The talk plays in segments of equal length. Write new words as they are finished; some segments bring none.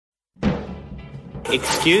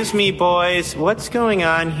Excuse me, boys. What's going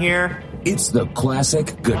on here? It's the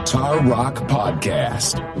Classic Guitar Rock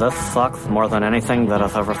Podcast. This sucks more than anything that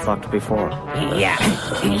I've ever sucked before.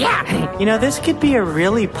 Yeah. You know, this could be a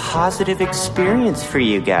really positive experience for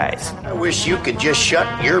you guys. I wish you could just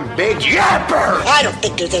shut your big yapper! I don't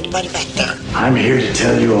think there's anybody back there. I'm here to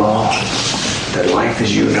tell you all that life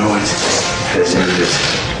as you know it has ended.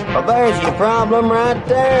 Well, there's your problem right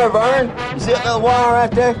there, Vern. You see that little wire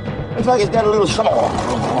right there? Looks like it's got a little...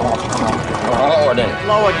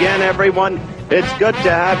 Hello again, everyone. It's good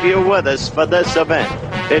to have you with us for this event.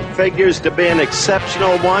 It figures to be an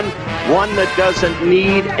exceptional one that doesn't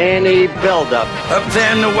need any build-up. Up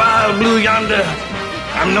there in the wild blue yonder,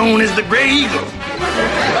 I'm known as the Gray Eagle.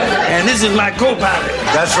 And this is my co-pilot.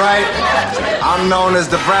 That's right. I'm known as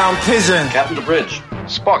the Brown Pigeon. Captain to bridge.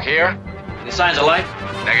 Spock here. Any signs of life?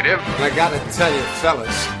 Negative. And I gotta tell you,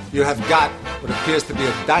 fellas, you have got what appears to be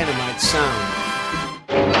a dynamite sound.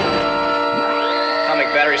 Atomic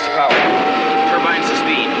batteries to power. Turbines to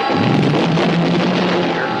speed.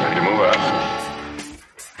 Here, ready to move out.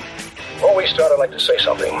 Before we start, I'd like to say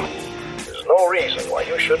something. There's no reason why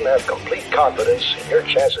you shouldn't have complete confidence in your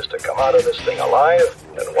chances to come out of this thing alive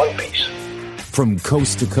and in one piece. From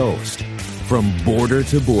coast to coast, from border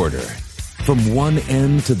to border, from one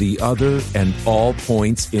end to the other and all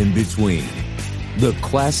points in between. The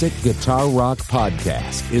Classic Guitar Rock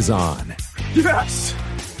Podcast is on. Yes!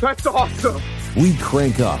 That's awesome! We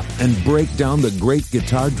crank up and break down the great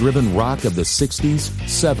guitar-driven rock of the 60s,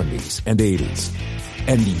 70s, and 80s.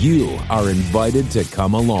 And you are invited to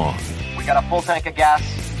come along. We got a full tank of gas,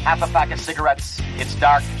 half a pack of cigarettes, it's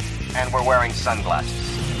dark, and we're wearing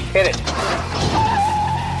sunglasses. Hit it.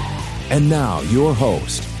 And now, your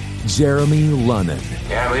host, Jeremy Lunnan.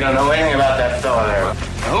 Yeah, we don't know anything about that fella there.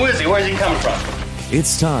 Who is he? Where's he coming from?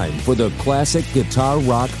 It's time for the Classic Guitar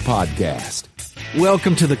Rock Podcast.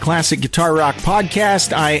 Welcome to the Classic Guitar Rock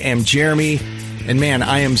Podcast. I am Jeremy, and man,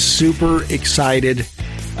 I am super excited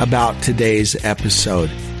about today's episode.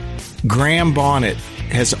 Graham Bonnet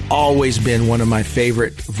has always been one of my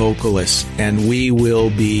favorite vocalists, and we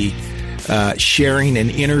will be sharing an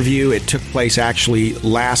interview. It took place actually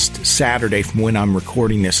last Saturday from when I'm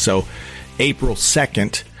recording this, so April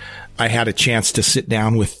 2nd. I had a chance to sit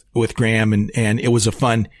down with Graham, and it was a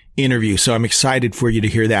fun interview. So I'm excited for you to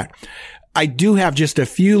hear that. I do have just a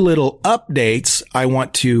few little updates I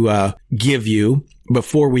want to give you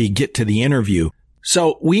before we get to the interview.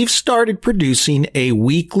 So we've started producing a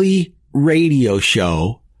weekly radio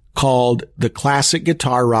show called the Classic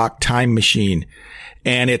Guitar Rock Time Machine.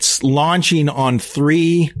 And it's launching on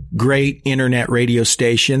 3 great internet radio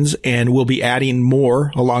stations, and we'll be adding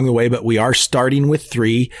more along the way, but we are starting with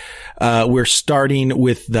 3. We're starting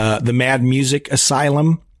with the Mad Music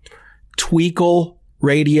Asylum, Tweakle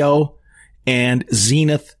Radio, and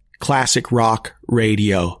Zenith Classic Rock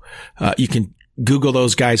Radio. You can Google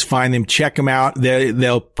those guys, find them, check them out.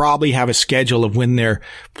 They'll probably have a schedule of when they're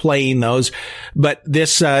playing those. But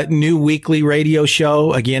this new weekly radio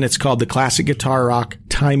show, again, it's called the Classic Guitar Rock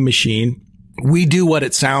Time Machine. We do what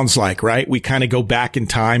it sounds like, right? We kind of go back in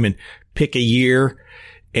time and pick a year,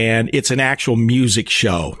 and it's an actual music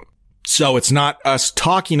show. So it's not us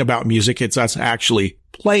talking about music, it's us actually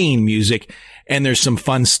playing music, and there's some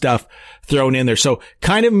fun stuff thrown in there. So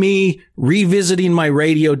kind of me revisiting my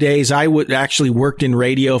radio days. I actually worked in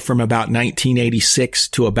radio from about 1986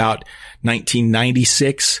 to about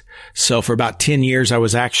 1996. So for about 10 years, I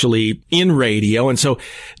was actually in radio. And so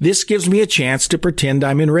this gives me a chance to pretend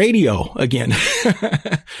I'm in radio again.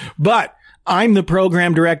 But I'm the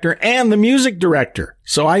program director and the music director.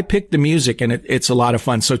 So I pick the music, and it's a lot of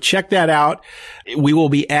fun. So check that out. We will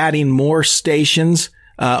be adding more stations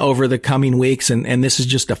over the coming weeks. And this is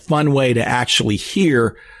just a fun way to actually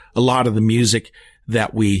hear a lot of the music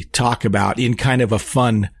that we talk about in kind of a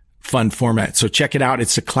fun format. So check it out.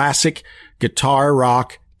 It's a Classic Guitar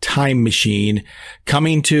Rock Time Machine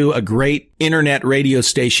coming to a great internet radio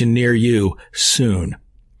station near you soon.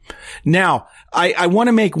 Now, I want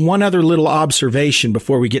to make one other little observation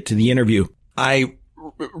before we get to the interview. I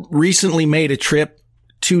recently made a trip,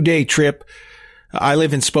 2-day trip. I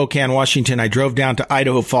live in Spokane, Washington. I drove down to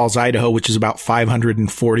Idaho Falls, Idaho, which is about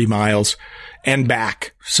 540 miles, and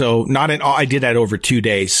back. So I did that over 2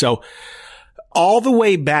 days. So all the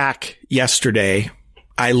way back yesterday,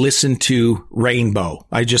 I listened to Rainbow.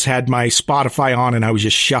 I just had my Spotify on and I was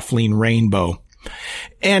just shuffling Rainbow.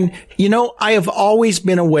 And, I have always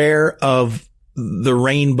been aware of the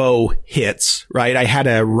Rainbow hits, right? I had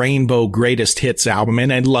a Rainbow Greatest Hits album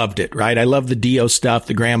and I loved it, right? I love the Dio stuff,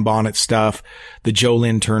 the Graham Bonnet stuff, the Joe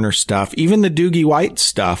Lynn Turner stuff, even the Doogie White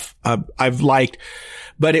stuff, I've liked.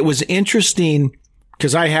 But it was interesting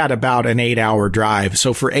because I had about an 8-hour drive.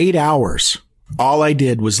 So for 8 hours, all I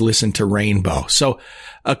did was listen to Rainbow. So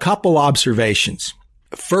a couple observations.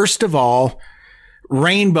 First of all,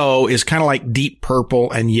 Rainbow is kind of like Deep Purple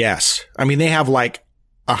and Yes. I mean, they have like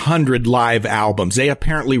 100 live albums. They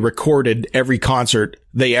apparently recorded every concert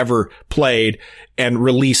they ever played and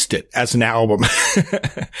released it as an album.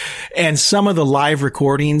 And some of the live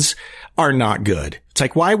recordings are not good. It's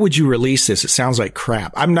like, why would you release this? It sounds like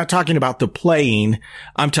crap. I'm not talking about the playing.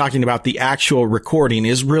 I'm talking about the actual recording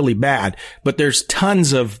is really bad, but there's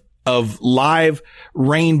tons of live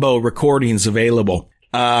Rainbow recordings available.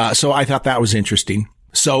 So I thought that was interesting.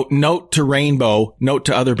 So note to Rainbow, note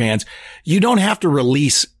to other bands, you don't have to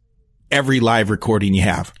release every live recording you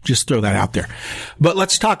have. Just throw that out there. But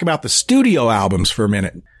let's talk about the studio albums for a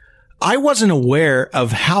minute. I wasn't aware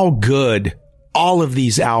of how good all of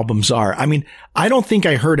these albums are. I mean, I don't think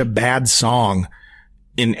I heard a bad song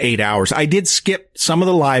in 8 hours. I did skip some of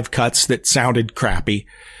the live cuts that sounded crappy,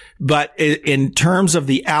 but in terms of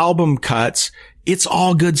the album cuts, it's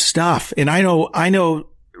all good stuff. And I know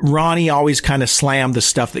Ronnie always kind of slammed the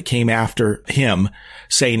stuff that came after him,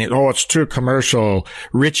 saying it's too commercial.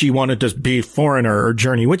 Richie wanted to be Foreigner or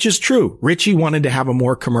Journey, which is true. Richie wanted to have a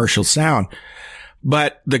more commercial sound.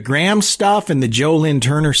 But the Graham stuff and the Joe Lynn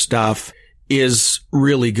Turner stuff is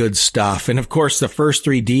really good stuff. And of course, the first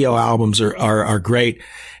 3 Dio albums are great.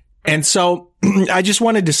 And so I just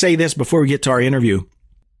wanted to say this before we get to our interview.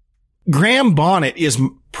 Graham Bonnet is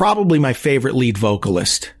probably my favorite lead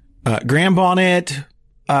vocalist. Graham Bonnet,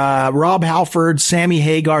 Rob Halford, Sammy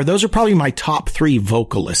Hagar, those are probably my top 3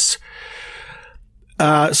 vocalists.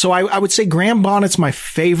 So I would say Graham Bonnet's my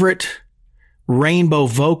favorite Rainbow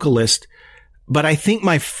vocalist, but I think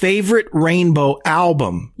my favorite Rainbow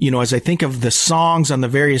album, as I think of the songs on the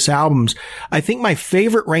various albums, I think my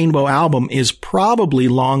favorite Rainbow album is probably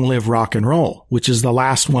Long Live Rock and Roll, which is the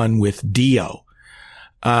last one with Dio.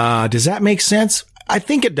 Does that make sense? I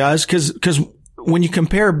think it does, because when you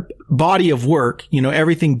compare body of work,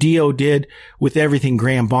 everything Dio did with everything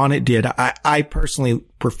Graham Bonnet did, I personally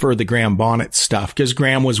prefer the Graham Bonnet stuff, because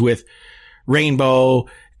Graham was with Rainbow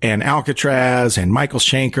and Alcatraz and Michael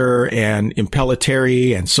Schenker and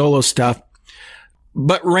Impellitteri and solo stuff.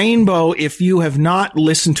 But Rainbow, if you have not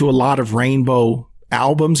listened to a lot of Rainbow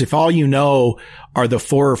albums, if all you know are the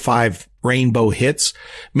 4 or 5 Rainbow hits,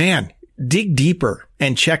 man, dig deeper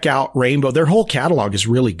and check out Rainbow. Their whole catalog is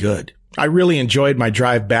really good. I really enjoyed my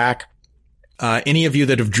drive back. Any of you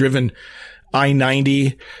that have driven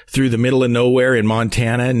I-90 through the middle of nowhere in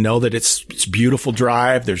Montana know that it's beautiful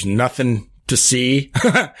drive. There's nothing to see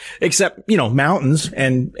except, mountains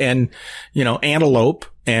and, antelope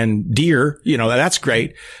and deer, that's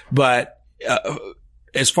great. But,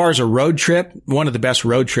 as far as a road trip, one of the best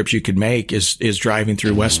road trips you could make is driving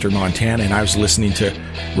through western Montana. And I was listening to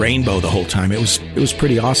Rainbow the whole time. It was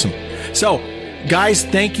pretty awesome. So guys,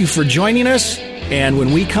 thank you for joining us. And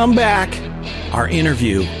when we come back, our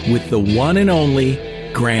interview with the one and only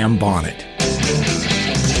Graham Bonnet.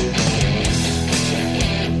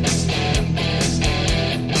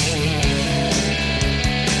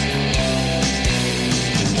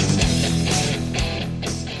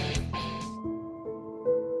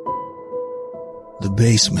 The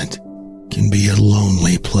basement can be a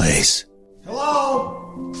lonely place.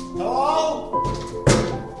 Hello? Hello?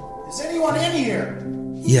 Is anyone in here?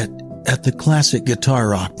 Yet, at the Classic Guitar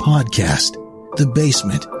Rock podcast, the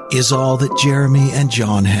basement is all that Jeremy and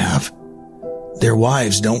John have. Their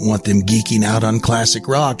wives don't want them geeking out on classic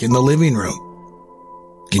rock in the living room.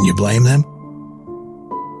 Can you blame them?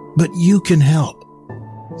 But you can help.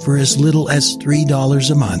 For as little as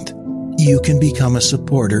 $3 a month, you can become a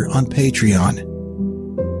supporter on Patreon.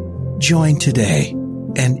 Join today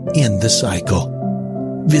and end the cycle.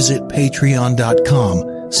 Visit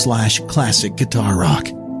patreon.com/classic guitar rock.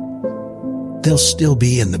 They'll still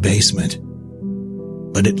be in the basement,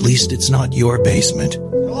 but at least it's not your basement.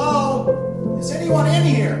 Hello? Is anyone in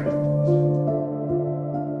here?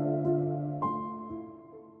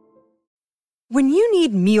 When you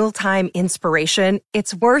need mealtime inspiration,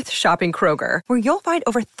 it's worth shopping Kroger, where you'll find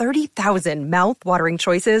over 30,000 mouth-watering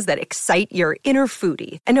choices that excite your inner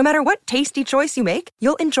foodie. And no matter what tasty choice you make,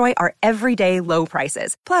 you'll enjoy our everyday low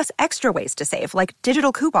prices, plus extra ways to save, like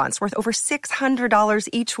digital coupons worth over $600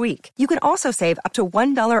 each week. You can also save up to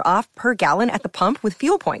 $1 off per gallon at the pump with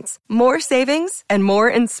fuel points. More savings and more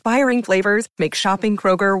inspiring flavors make shopping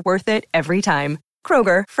Kroger worth it every time.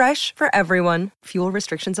 Kroger, fresh for everyone. Fuel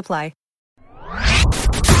restrictions apply.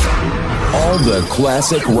 All the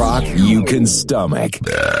classic rock you can stomach.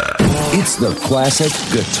 It's the Classic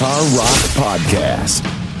Guitar Rock Podcast.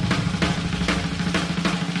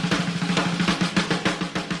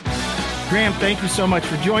 Graham, thank you so much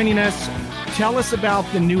for joining us. Tell us about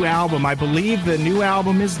the new album. I believe the new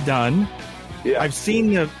album is done. Yeah. I've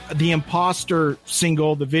seen the Imposter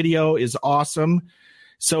single. The video is awesome.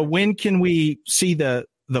 So when can we see the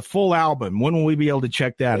full album? When will we be able to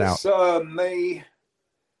check that out? It's May.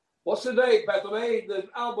 What's the date, Bethany? The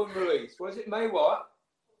album release. Was it May what?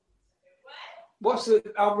 What's the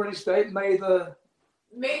album release date? May 13th.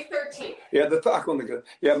 Yeah,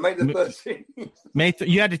 May the 13th.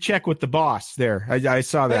 You had to check with the boss there. I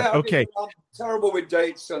saw that. Yeah, okay. I'm terrible with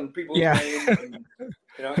dates and people's names. And,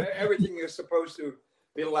 everything is supposed to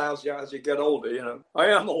be lousy as you get older. I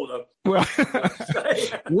am older. Well,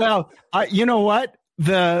 you know what?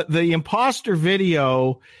 The Imposter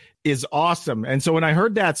video is awesome. And so when I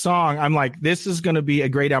heard that song, I'm like, this is going to be a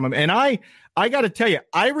great album. And I got to tell you,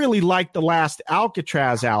 I really liked the last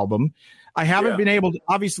Alcatraz album. I haven't been able to,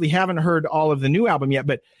 obviously haven't heard all of the new album yet,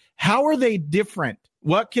 but how are they different?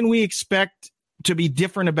 What can we expect to be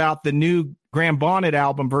different about the new Graham Bonnet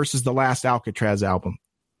album versus the last Alcatraz album?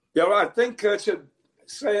 Yeah, well, I think to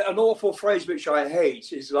say an awful phrase which I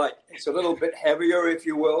hate is like, it's a little bit heavier, if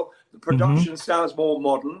you will. The production sounds more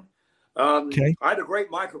modern. I had a great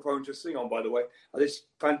microphone to sing on, by the way. This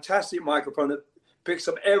fantastic microphone that picks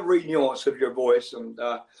up every nuance of your voice, and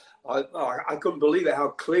I couldn't believe it, how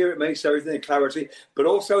clear it makes everything, the clarity. But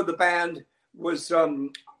also the band was,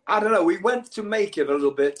 I don't know, we went to make it a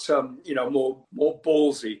little bit, more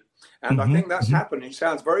ballsy. And I think that's happened. It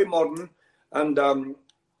sounds very modern. And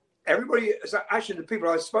everybody, actually the people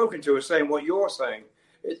I've spoken to are saying what you're saying.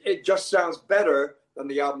 It just sounds better than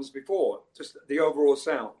the albums before, just the overall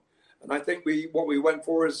sound. And I think what we went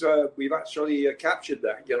for is we've actually captured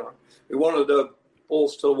that, We wanted a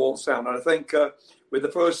balls to the wall sound. And I think with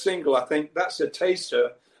the first single, I think that's a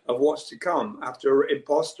taster of what's to come after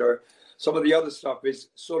Imposter. Some of the other stuff is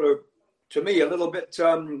sort of, to me, a little bit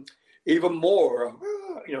even more,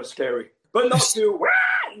 scary. But not too,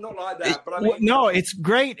 not like that. But I mean, no, it's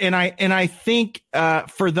great. And I think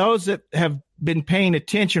for those that have been paying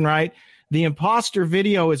attention, right, the Imposter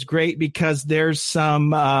video is great because there's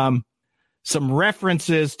some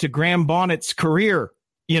references to Graham Bonnet's career.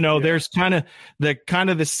 There's kind of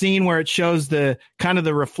the scene where it shows the kind of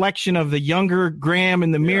the reflection of the younger Graham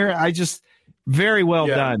in the mirror. I just very well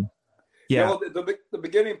done. Yeah. The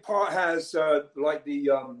beginning part has like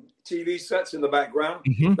the TV sets in the background.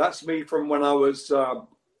 That's me from when I was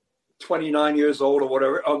 29 years old or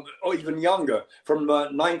whatever, or even younger, from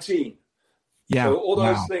 19. Yeah. So all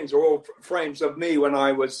those things are all frames of me when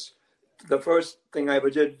I was. The first thing I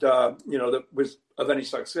ever did, that was of any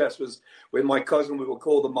success was with my cousin. We were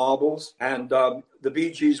called the Marbles, and the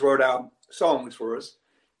Bee Gees wrote out songs for us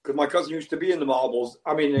because my cousin used to be in the Marbles.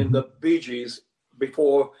 I mean, in the Bee Gees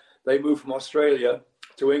before they moved from Australia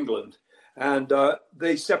to England, and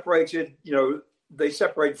they separated. They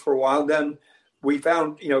separated for a while. Then we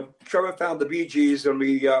found, Trevor found the Bee Gees, and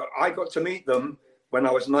I got to meet them when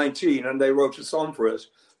I was 19, and they wrote a song for us,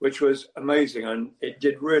 which was amazing, and it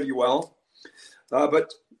did really well.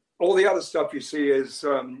 But all the other stuff you see is,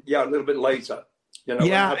 a little bit later.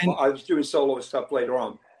 I was doing solo stuff later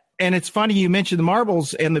on. And it's funny you mentioned the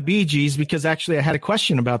Marbles and the Bee Gees because actually I had a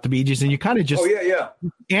question about the Bee Gees, and you kind of just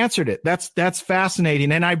answered it. That's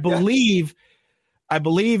fascinating, and I believe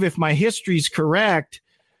if my history's correct,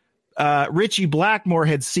 Richie Blackmore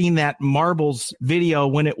had seen that Marbles video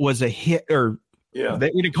when it was a hit, or we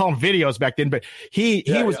didn't call them videos back then, but he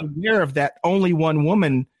was aware of that Only One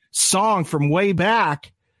Woman song from way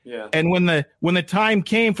back. Yeah. And when the time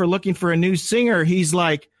came for looking for a new singer, he's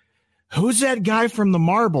like, who's that guy from the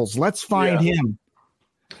Marbles? Let's find him.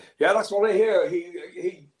 Yeah, that's what I hear.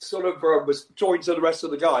 He sort of was joined to the rest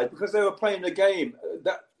of the guys because they were playing the game.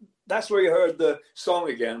 That's where you heard the song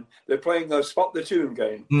again. They're playing the Spot the Tune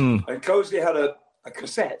game. And Cozy had a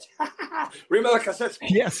cassette. Remember the cassette?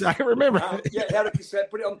 Yes, I remember. He had a cassette.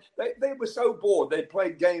 Put it on. They were so bored. They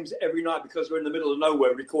played games every night because we're in the middle of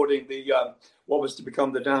nowhere recording the what was to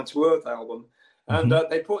become the Down to Earth album. And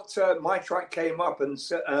they put my track came up, and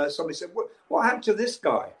somebody said, "What happened to this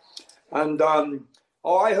guy?" And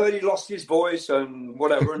I heard he lost his voice and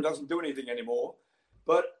whatever, and doesn't do anything anymore.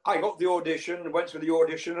 But I got the audition, went to the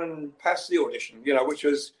audition, and passed the audition. Which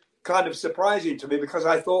was kind of surprising to me because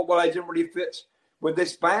I thought, well, I didn't really fit with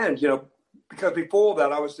this band, because before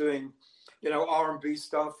that I was doing, R&B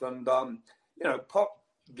stuff and,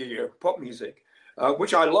 pop music,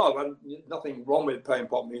 which I love, and nothing wrong with playing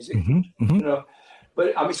pop music,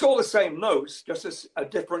 but I mean, it's all the same notes, just a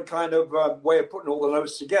different kind of way of putting all the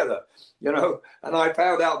notes together, and I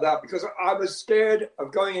found out that because I was scared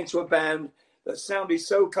of going into a band that sounded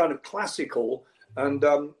so kind of classical, and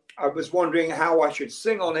I was wondering how I should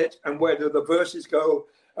sing on it and where do the verses go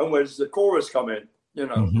and where does the chorus come in, you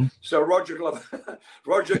know. Mm-hmm. So Roger Glover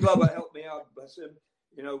helped me out, bless him.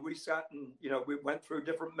 You know, we sat and, you know, we went through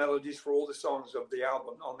different melodies for all the songs of the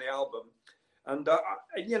album, on the album. And,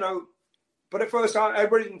 you know, but at first I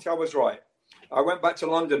really didn't think I was right. I went back to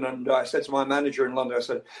London and I said to my manager in London, I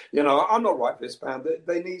said, you know, I'm not right for this band.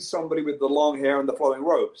 They need somebody with the long hair and the flowing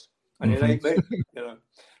robes. And it ain't me, you know.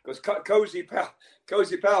 Because Cozy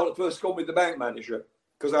Powell at first called me the bank manager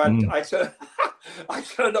because I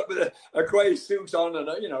turned up with a grey suit on and,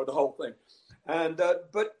 you know, the whole thing. And,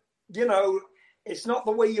 but, you know, it's not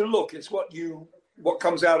the way you look. It's what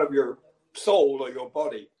comes out of your soul or your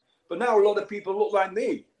body. But now a lot of people look like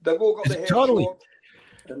me. They've all got their hair totally. short.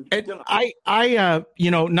 And, you know. I you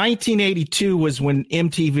know, 1982 was when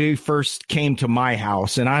MTV first came to my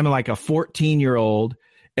house, and I'm like a 14-year-old.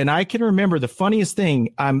 And I can remember the funniest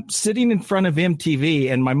thing. I'm sitting in front of MTV,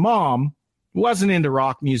 and my mom wasn't into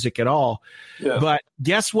rock music at all. Yeah. But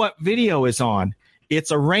guess what video is on? It's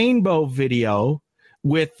a Rainbow video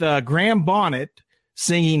with Graham Bonnet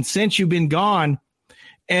singing Since You've Been Gone.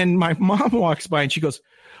 And my mom walks by and she goes,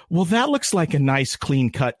 well, that looks like a nice,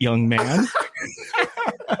 clean-cut young man.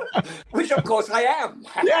 Which, of course, I am.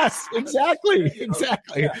 Yes, exactly.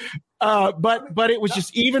 Yeah. But it was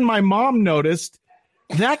just, even my mom noticed,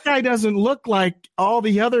 that guy doesn't look like all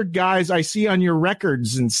the other guys I see on your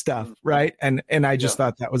records and stuff, right? And I just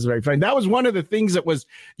thought that was very funny. That was one of the things that was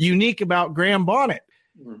unique about Graham Bonnet.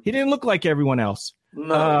 He didn't look like everyone else.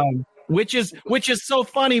 No. Which is so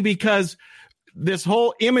funny because this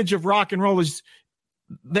whole image of rock and roll is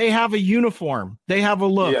they have a uniform. They have a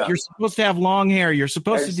look. Yeah. You're supposed to have long hair. You're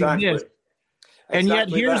supposed to do this. And yet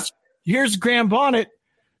here's Graham Bonnet,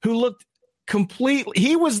 who looked completely,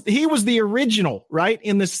 he was the original, right?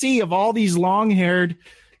 In the sea of all these long-haired,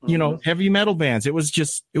 you know, heavy metal bands. It was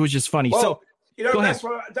just funny. Well, so you know, that's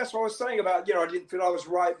what I was saying about, you know, I didn't feel I was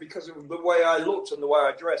right because of the way I looked and the way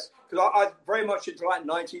I dressed. Because I very much into like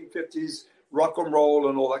 1950s rock and roll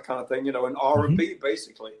and all that kind of thing, you know, and R&B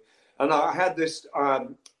basically. And I had this,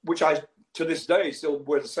 which I to this day still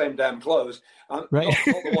wear the same damn clothes. Right.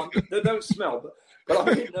 Not the one that don't smell, but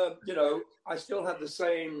I mean, you know, I still have the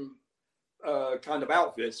same kind of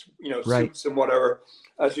outfits, you know, suits and whatever,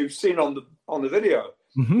 as you've seen on the video.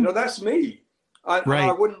 Mm-hmm. You know, that's me.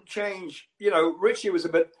 I wouldn't change. You know, Richie was a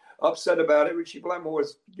bit upset about it. Richie Blackmore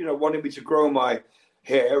was, you know, wanting me to grow my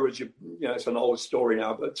hair, as you know, it's an old story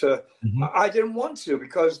now, but I didn't want to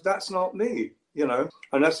because that's not me, you know.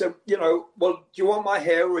 And I said, you know, well, do you want my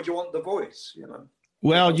hair or do you want the voice, you know?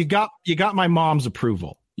 Well, you got my mom's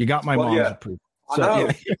approval. You got my mom's approval. So, I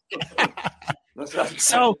know. Yeah.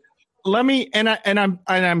 So let me, and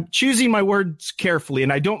I'm choosing my words carefully,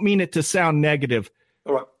 and I don't mean it to sound negative.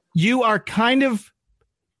 All right. You are kind of,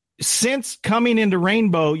 since coming into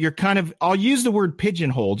Rainbow, you're kind of, I'll use the word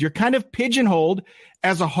pigeonholed. You're kind of pigeonholed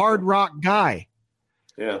as a hard rock guy.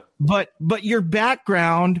 Yeah. But your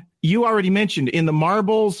background, you already mentioned in the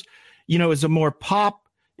Marbles, you know, is a more pop,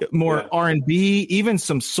 more R&B, even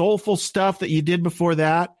some soulful stuff that you did before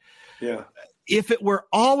that. Yeah. If it were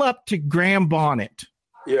all up to Graham Bonnet,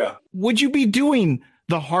 would you be doing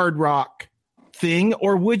the hard rock thing,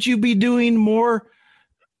 or would you be doing more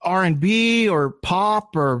R&B or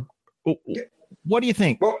pop, or what do you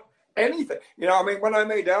think? Well, anything. You know, I mean, when I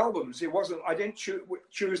made albums, I didn't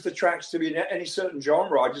choose the tracks to be in any certain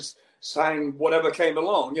genre. I just sang whatever came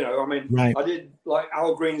along, you know. I mean, I did like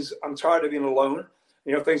Al Green's I'm Tired of Being Alone,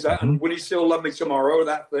 you know, things like that. And Will You Still Love Me Tomorrow,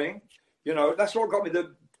 that thing. You know, that's what got me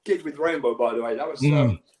the gig with Rainbow, by the way. That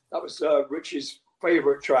was Richie's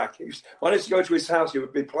favorite track. When I used to go to his house, he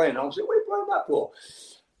would be playing. I was like, what are you playing that for?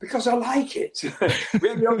 Because I like it. We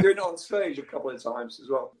ended up doing it on stage a couple of times as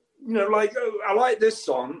well. You know, like, I like this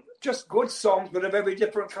song, just good songs, but of every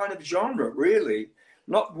different kind of genre, really.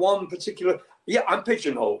 Not one particular. Yeah, I'm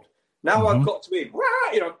pigeonholed. Now I've got to be,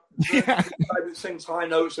 you know, I sing high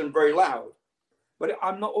notes and very loud. But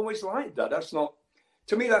I'm not always like that. That's not,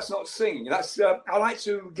 to me, that's not singing. That's I like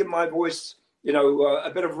to give my voice, you know, a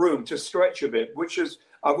bit of room to stretch a bit, which is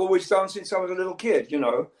I've always done since I was a little kid, you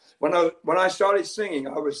know. When I started singing,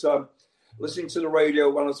 I was listening to the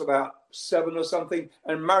radio when I was about 7 or something,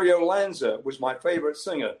 and Mario Lanza was my favorite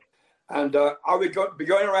singer. And I would be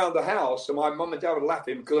going around the house, and my mum and dad would laugh at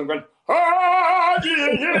him because I'm going,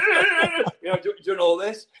 you know, doing all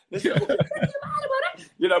this. You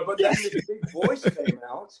know, but then this big voice came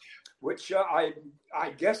out, which I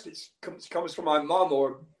guess it comes from my mum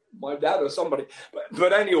or my dad or somebody.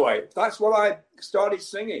 But anyway, that's what I started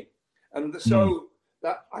singing. And so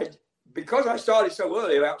because I started so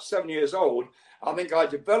early, about 7 years old, I think I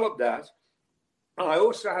developed that. And I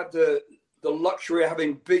also had the luxury of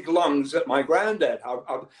having big lungs that my granddad had.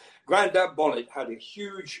 Granddad Bonnet had a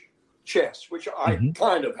huge chest, which I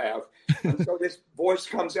kind of have. And so this voice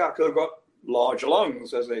comes out because I've got large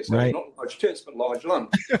lungs, as they say. Right. Not large tits, but large lungs.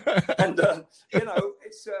 And,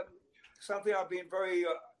 it's something I've been very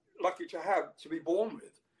lucky to be born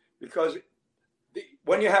with, because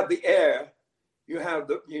when you have the air, you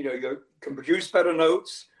can produce better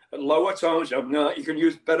notes at lower tones. You can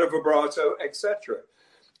use better vibrato, etc.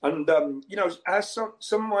 And as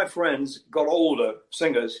some of my friends got older,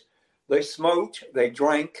 singers, they smoked, they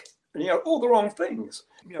drank, and all the wrong things.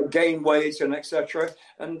 Gain weight and etc.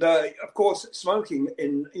 And of course, smoking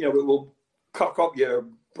it will cock up your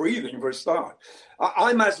breathing for a start.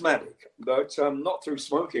 I'm asthmatic, but not through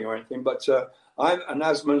smoking or anything. But I'm an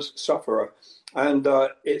asthma sufferer, and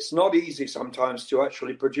it's not easy sometimes to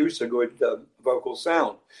actually produce a good vocal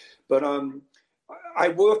sound. But I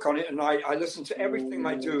work on it, and I listen to everything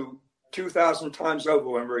I do 2,000 times over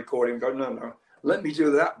when we're recording. Go, no, let me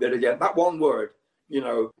do that bit again. That one word,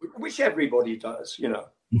 which everybody does,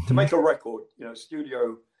 to make a record,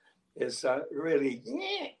 studio is really,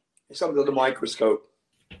 it's under the microscope.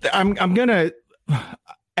 I'm going to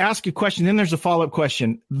ask a question. Then there's a follow-up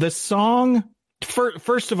question. The song,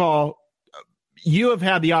 first of all, you have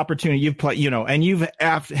had the opportunity, you've played, and you've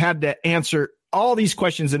had to answer all these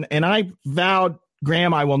questions. And I vowed,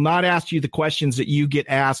 Graham, I will not ask you the questions that you get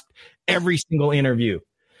asked every single interview.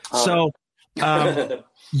 So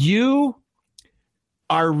you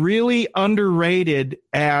are really underrated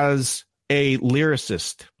as a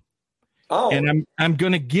lyricist. Oh. And I'm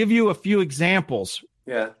going to give you a few examples.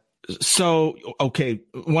 Yeah. So, okay,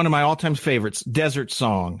 one of my all-time favorites, Desert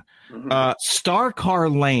Song, Star Car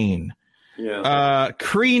Lane,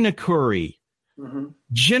 Kree Nakuri,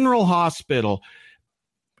 General Hospital,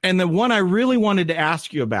 and the one I really wanted to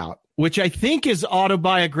ask you about, which I think is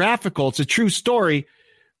autobiographical, it's a true story,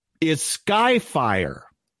 is Skyfire.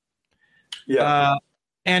 Yeah.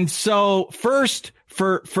 And so first,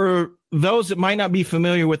 for those that might not be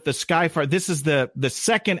familiar with the Skyfire, this is the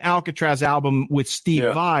second Alcatraz album with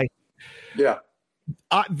Steve Vai. Yeah.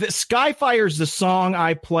 The Skyfire is the song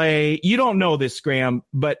I play. You don't know this, Graham,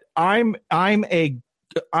 but I'm a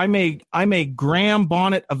Graham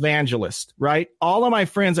Bonnet evangelist, right? All of my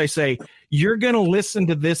friends, I say, you're going to listen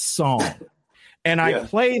to this song. And I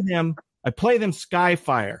play them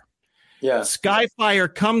Skyfire. Yeah.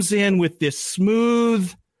 Skyfire comes in with this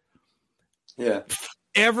smooth,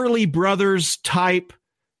 Everly Brothers type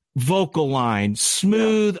vocal line,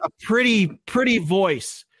 smooth, a pretty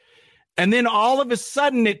voice. And then all of a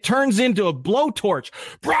sudden it turns into a blowtorch.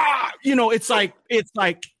 It's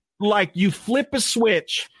like you flip a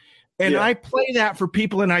switch. And I play that for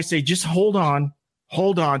people and I say, just hold on.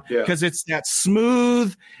 Because it's that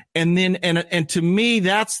smooth. And then, and to me,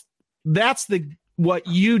 that's what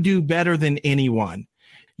you do better than anyone.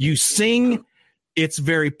 You sing, it's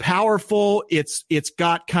very powerful. It's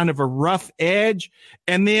got kind of a rough edge.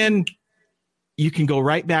 And then you can go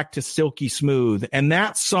right back to silky smooth. And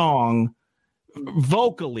that song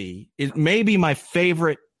vocally is maybe my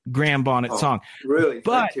favorite Graham Bonnet song. Really?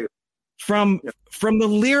 But thank you. From the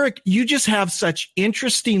lyric, you just have such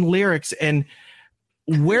interesting lyrics. And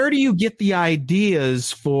where do you get the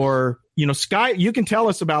ideas for, you can tell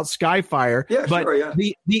us about Skyfire, but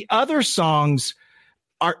the other songs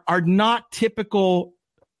are not typical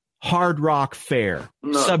hard rock fare,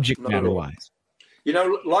 subject matter wise.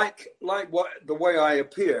 Like what the way I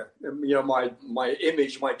appear, my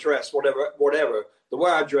image, my dress, whatever, the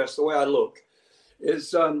way I dress, the way I look,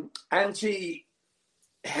 is anti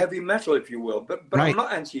heavy metal, if you will. But I'm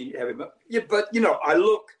not anti heavy metal. Yeah, but I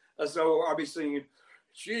look as though I'll be singing,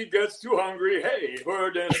 "She gets too hungry, hey,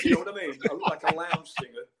 her dance." You know what I mean? I look like a lounge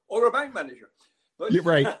singer or a bank manager. But, you're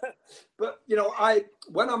right. But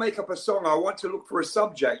when I make up a song, I want to look for a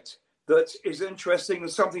subject that is interesting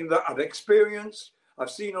and something that I've experienced,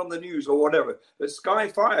 I've seen on the news or whatever. But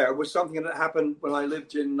Skyfire was something that happened when I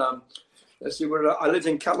lived in, I lived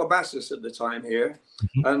in Calabasas at the time here,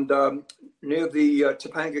 and near the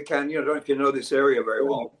Topanga Canyon. I don't know if you know this area very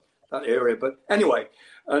well, that area. But anyway,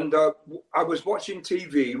 and I was watching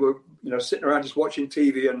TV. We're sitting around just watching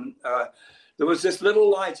TV, and there was this little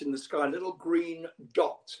light in the sky, a little green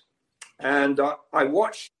dot. And I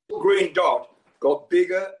watched the green dot got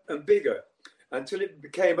bigger and bigger until it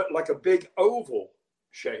became like a big oval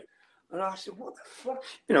shape. And I said, what the fuck?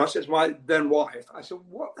 I said to my then wife, I said,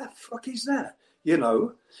 what the fuck is that?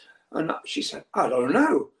 And she said, I don't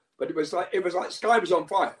know. But it was like the sky was on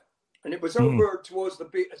fire. And it was over towards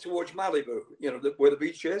Malibu, where the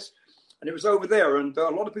beach is. And it was over there, and a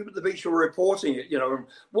lot of people at the beach were reporting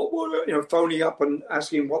it, phoning up and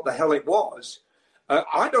asking what the hell it was.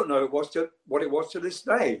 I don't know what it was to this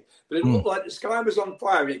day, but it looked like the sky was on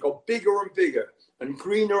fire, and it got bigger and bigger and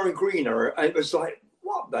greener, and it was like,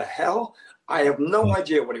 what the hell? I have no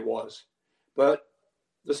idea what it was, but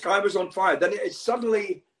the sky was on fire. Then it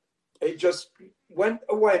suddenly just went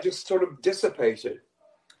away, just sort of dissipated.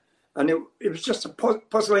 And it was just a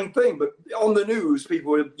puzzling thing. But on the news,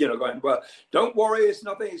 people were, going, well, don't worry, it's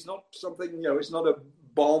nothing. It's not something, it's not a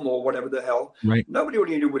bomb or whatever the hell. Right. Nobody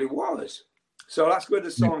really knew what it was. So that's where the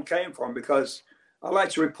song came from, because I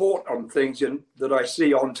like to report on things that I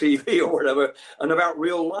see on TV or whatever, and about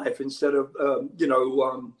real life instead of,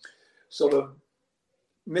 sort of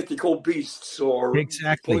mythical beasts or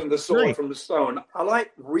pulling the sword from the stone. I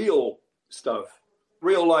like real stuff.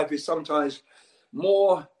 Real life is sometimes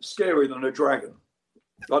more scary than a dragon.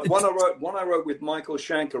 Like one I wrote with Michael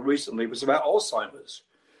Schenker recently was about Alzheimer's.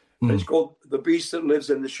 It's called The Beast That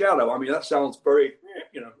Lives in the Shadow. I mean, that sounds very,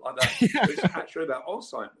 like that. But it's actually about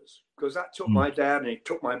Alzheimer's, because that took my dad and it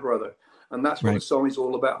took my brother. And that's what the song is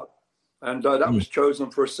all about. And that was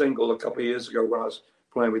chosen for a single a couple of years ago when I was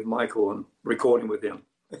playing with Michael and recording with him.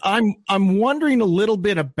 I'm wondering a little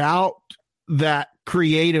bit about that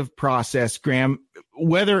creative process, Graham,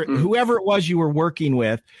 whether whoever it was you were working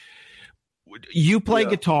with, you play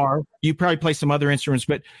guitar, you probably play some other instruments,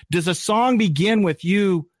 but does a song begin with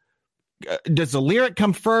you? Does the lyric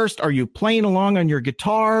come first? Are you playing along on your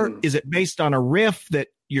guitar? Is it based on a riff that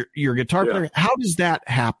your guitar player? How does that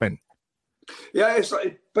happen? Yeah, it's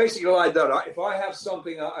basically like that. If I have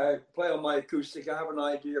something I play on my acoustic, I have an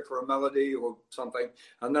idea for a melody or something,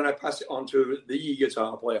 and then I pass it on to the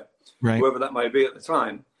guitar player, whoever that may be at the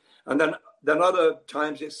time. And then other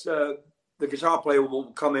times it's the guitar player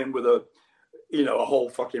will come in with a whole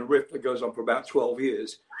fucking riff that goes on for about 12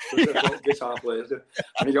 years. Guitar players,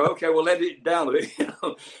 and you go, okay, we'll let it down a bit.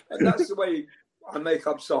 And that's the way I make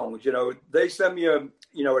up songs. They send me an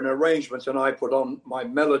arrangement, and I put on my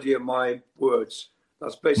melody and my words.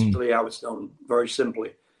 That's basically how it's done, very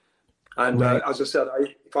simply. And as I said,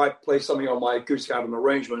 if I play something on my acoustic album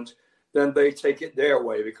arrangement, then they take it their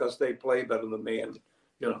way because they play better than me, and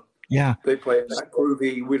they play that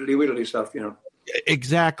groovy widdly stuff.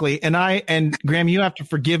 Exactly. And Graham, you have to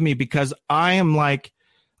forgive me because I'm like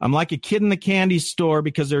a kid in the candy store,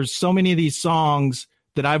 because there's so many of these songs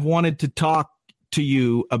that I've wanted to talk to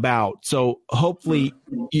you about. So hopefully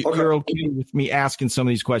you're okay with me asking some of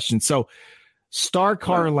these questions. So Star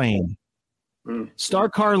Car Lane. Star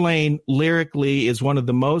Car Lane lyrically is one of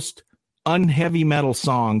the most unheavy metal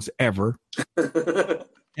songs ever.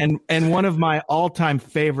 and one of my all-time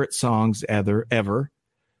favorite songs ever.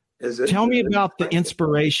 Is it? Tell me about the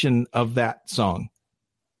inspiration of that song.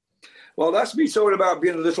 Well, that's me talking about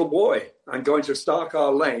being a little boy and going to Star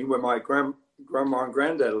Car Lane where my grandma and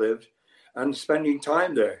granddad lived and spending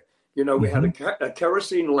time there. We had a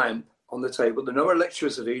kerosene lamp on the table, no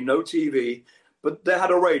electricity, no TV, but they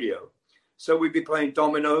had a radio. So we'd be playing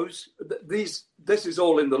dominoes. This is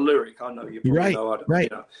all in the lyric. I know you probably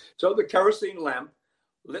know. So the kerosene lamp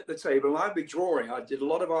lit the table, and I'd be drawing. I did a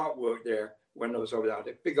lot of artwork there when I was over there. I had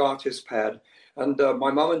a big artist pad. And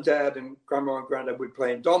my mum and dad and grandma and granddad would be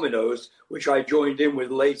playing dominoes, which I joined in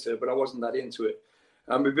with later, but I wasn't that into it.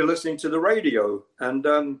 And we'd be listening to the radio.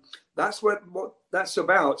 And that's what that's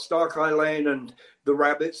about, Star Car Lane and the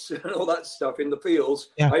rabbits and all that stuff in the fields.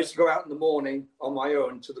 Yeah. I used to go out in the morning on my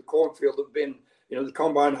own to the cornfield that had been, the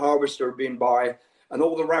combine harvester had been by, and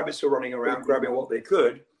all the rabbits were running around grabbing what they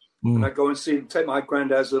could. And I'd go and take my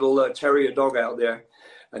granddad's little terrier dog out there,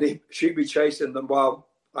 and she'd be chasing them while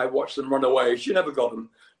I watched them run away. She never got them.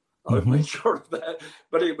 I would make sure of that.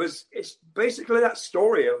 But it's basically that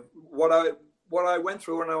story of what I went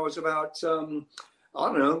through when I was about,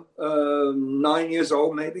 9 years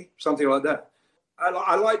old, maybe, something like that.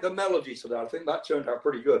 I like the melody to that. I think that turned out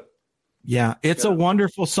pretty good. Yeah, it's a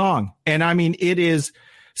wonderful song. And I mean, it is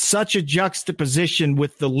such a juxtaposition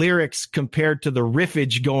with the lyrics compared to the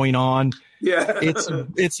riffage going on. Yeah.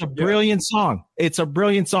 It's a brilliant song. It's a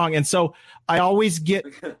brilliant song. And so I always get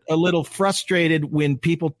a little frustrated when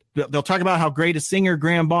they'll talk about how great a singer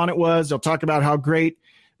Graham Bonnet was. They'll talk about how great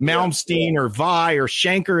Malmsteen or Vai or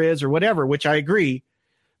Schenker is or whatever, which I agree.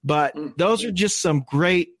 But those are just some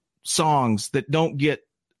great songs that don't get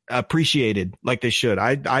appreciated like they should.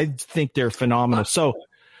 I think they're phenomenal. So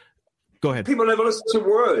go ahead. People never listen to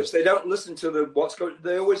words. They don't listen to what's going.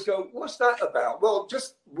 They always go, "What's that about?" Well,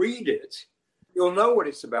 just read it. You'll know what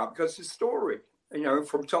it's about because it's a story,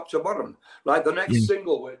 from top to bottom. Like the next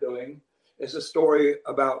single we're doing is a story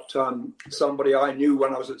about somebody I knew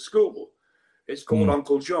when I was at school. It's called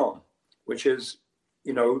Uncle John, which is,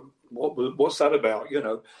 what's that about,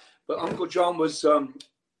 But Uncle John was,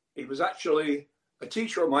 he was actually a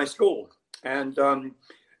teacher at my school, and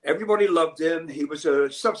everybody loved him. He was a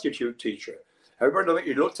substitute teacher. Everybody loved him.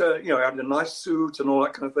 He looked, had a nice suit and all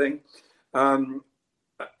that kind of thing.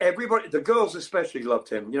 Everybody, the girls especially loved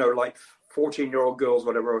him, like 14-year-old girls,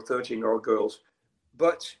 whatever, or 13-year-old girls.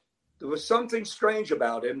 But there was something strange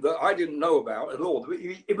about him that I didn't know about at all.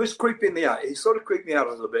 It was creeping me out. He sort of creeped me out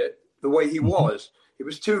a little bit, the way he was. He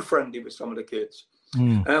was too friendly with some of the kids.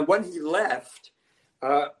 And when he left,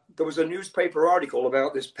 there was a newspaper article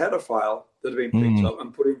about this pedophile that had been picked up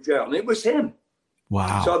and put in jail. And it was him.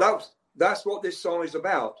 Wow. So that's what this song is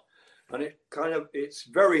about. And it's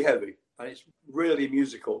very heavy and it's really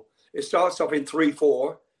musical. It starts off in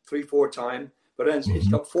 3/4 time, but then it's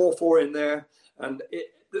got 4/4 in there. And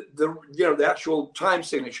the actual time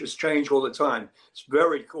signatures change all the time. It's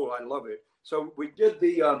very cool. I love it. So we did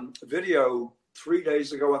the video 3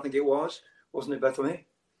 days ago, I think it was. Wasn't it, Bethany?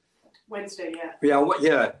 Wednesday, yeah.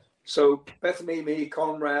 Yeah. So Bethany, me,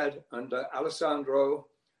 Conrad, and Alessandro,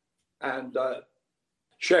 and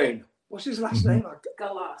Shane. What's his last name?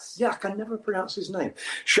 Galas. Yeah, I can never pronounce his name.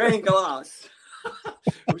 Shane Galas.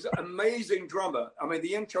 He was an amazing drummer. I mean,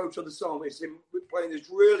 the intro to the song is him playing this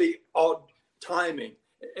really odd timing.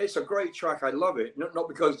 It's a great track. I love it. Not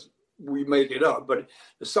because we made it up, but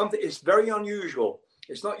there's something. It's very unusual.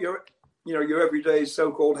 It's not your everyday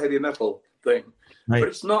so-called heavy metal thing, right. But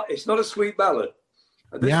it's not a sweet ballad.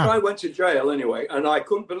 And this guy went to jail anyway, and I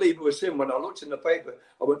couldn't believe it was him. When I looked in the paper,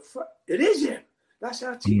 I went, "It is him. That's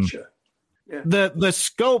our teacher." Yeah. The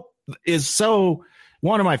scope is so.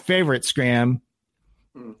 One of my favorites, Graham,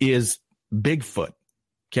 is Bigfoot.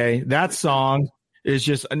 Okay, that song is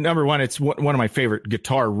just number one. It's one of my favorite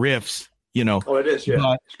guitar riffs. Oh, it is.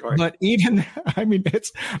 Yeah, it's great. But even,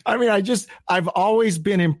 I've always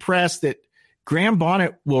been impressed that Graham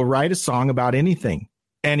Bonnet will write a song about anything,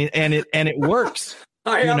 and it works.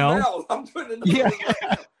 I am now. I'm doing another one right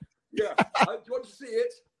now. Yeah. Do you want to see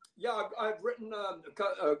it? Yeah, I've written.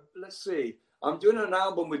 Let's see. I'm doing an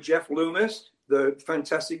album with Jeff Loomis, the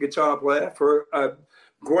fantastic guitar player for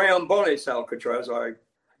Graham Bonnet's Alcatraz.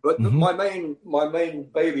 My main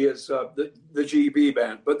baby is the GB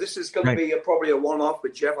band. But this is going to be probably a one-off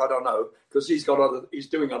with Jeff. I don't know, because he's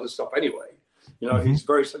doing other stuff anyway. He's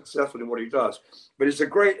very successful in what he does. But he's a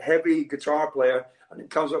great heavy guitar player, and it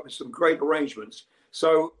comes up with some great arrangements.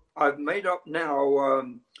 So I've made up now.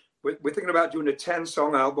 We're thinking about doing a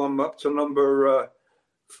 10-song album up to number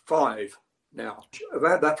 5 now. I've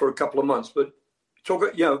had that for a couple of months, but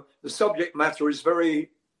the subject matter is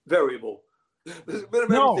very variable. There's a bit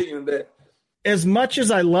of everything in there. As much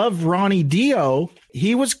as I love Ronnie Dio,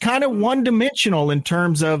 he was kind of one-dimensional in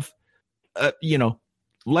terms of,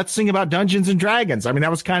 let's sing about Dungeons and Dragons. I mean,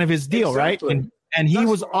 that was kind of his deal, exactly. Right? And he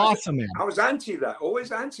was awesome in it. I was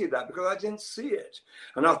always anti that, because I didn't see it.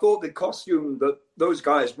 And I thought the costume that those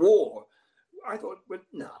guys wore, I thought,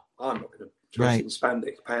 no, I'm not going to dress in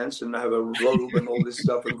spandex pants and have a robe and all this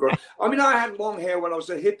stuff. I had long hair when I was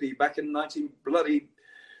a hippie back in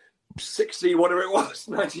 1960, whatever it was,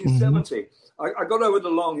 1970. I got over the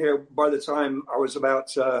long hair by the time I was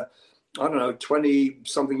about,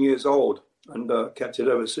 20-something years old, and kept it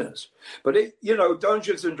ever since. But,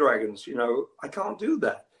 Dungeons and Dragons, I can't do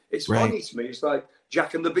that. It's funny to me. It's like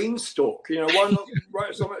Jack and the Beanstalk. Why not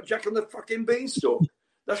write something like Jack and the fucking Beanstalk?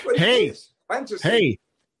 That's what it is. Fantasy. Hey,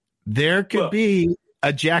 there could be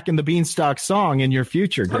a Jack and the Beanstalk song in your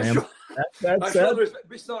future, Graham.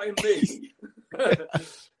 It's not in me.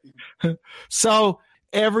 So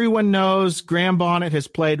everyone knows Graham Bonnet has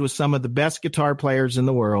played with some of the best guitar players in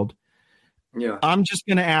the world. Yeah. I'm just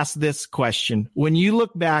going to ask this question. When you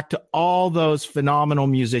look back to all those phenomenal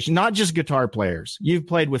musicians, not just guitar players, you've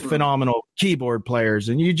played with phenomenal keyboard players,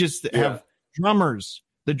 and you just have drummers.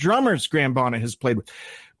 The drummers Graham Bonnet has played with.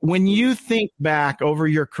 When you think back over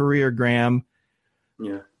your career, Graham,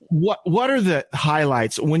 what are the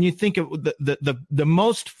highlights? When you think of the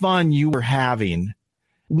most fun you were having,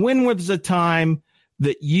 when was the time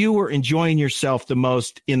that you were enjoying yourself the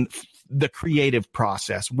most in the creative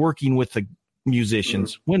process, working with the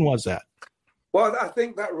musicians? When was that? Well, I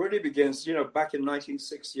think that really begins, back in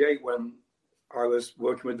 1968 when I was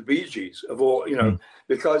working with the Bee Gees,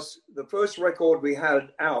 because the first record we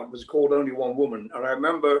had out was called Only One Woman. And I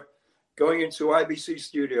remember going into IBC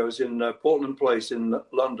Studios in Portland Place in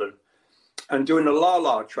London and doing a La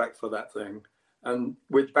La track for that thing. And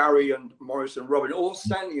with Barry and Morris and Robin all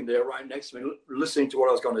standing there right next to me, listening to what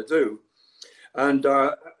I was going to do. And,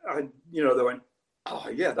 they went, "Oh,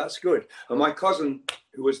 yeah, that's good." And my cousin,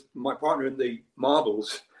 who was my partner in the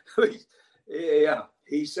Marbles, he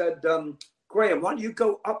he said, Graham, why don't you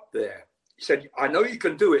go up there? He said, I know you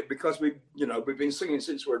can do it because we've been singing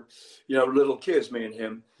since we're, little kids, me and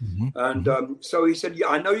him. And so he said, yeah,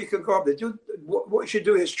 I know you can go up there. What you should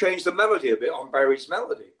do is change the melody a bit on Barry's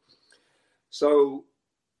melody. So,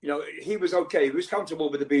 he was okay. He was comfortable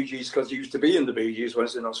with the Bee Gees because he used to be in the Bee Gees when he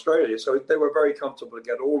was in Australia. So they were very comfortable to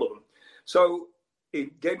get all of them. So he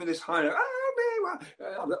gave me this high note.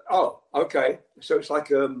 Oh, okay. So it's like,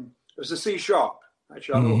 it was a C sharp.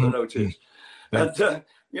 Actually, I don't know what the note is. And,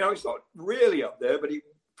 it's not really up there, but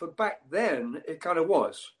for back then, it kind of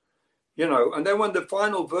was, And then when the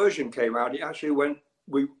final version came out, it actually went,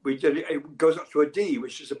 we did it, it goes up to a D,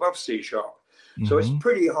 which is above C sharp. So it's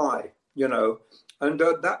pretty high, And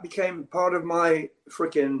that became part of my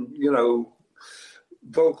freaking,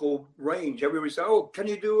 vocal range. Everybody said, "Oh, can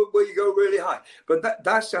you do it where you go really high?" But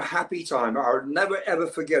that's a happy time. I'll never ever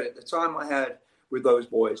forget it. The time I had with those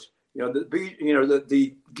boys.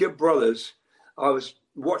 The Gibb brothers. I was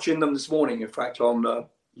watching them this morning, in fact, on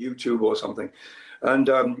YouTube or something, and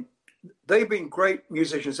they've been great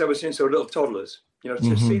musicians ever since they were little toddlers.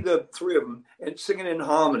 To see the three of them singing in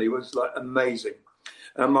harmony was like amazing.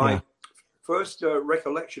 And my first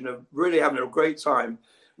recollection of really having a great time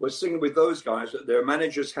was singing with those guys at their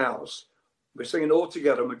manager's house. We're singing all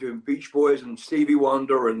together. We're doing Beach Boys and Stevie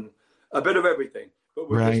Wonder and a bit of everything. But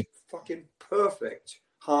we're just fucking perfect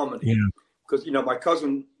harmony. Because, my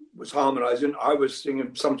cousin was harmonizing. I was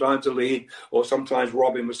singing sometimes the lead, or sometimes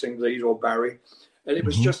Robin was singing the lead, or Barry. And it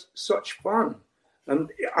was just such fun. And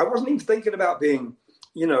I wasn't even thinking about being,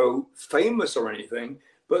 famous or anything.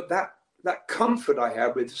 But that comfort I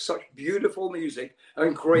had with such beautiful music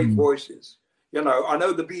and great voices. I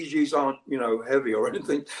know the Bee Gees aren't, heavy or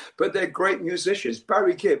anything, but they're great musicians.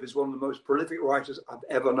 Barry Gibb is one of the most prolific writers I've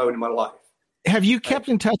ever known in my life. Have you kept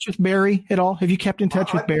in touch with Barry at all? Have you kept in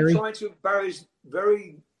touch with Barry? Barry's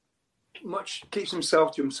very much keeps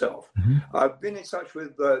himself to himself. I've been in touch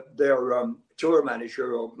with their tour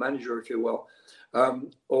manager, or manager, if you will,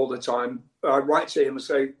 all the time. I write to him and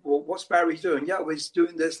say, well, what's Barry doing? Yeah, well, he's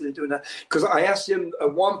doing this and he's doing that. Because I asked him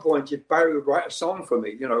at one point if Barry would write a song for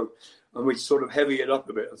me, and we'd sort of heavy it up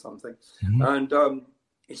a bit or something. And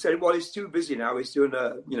he said, well, he's too busy now. He's doing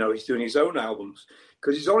he's doing his own albums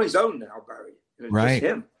because he's on his own now, Barry. Just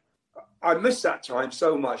him. I miss that time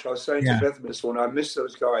so much. I was saying to Beth this morning, I miss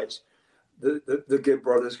those guys, the Gibb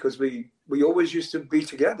brothers, because we always used to be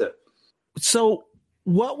together. So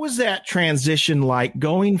what was that transition like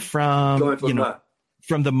going from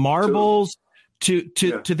the Marbles to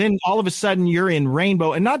then all of a sudden you're in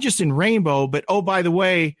Rainbow, and not just in Rainbow, but, oh, by the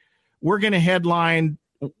way, we're going to headline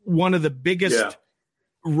one of the biggest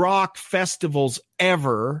rock festivals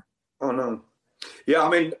ever. Oh, no. Yeah, I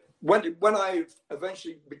mean, when I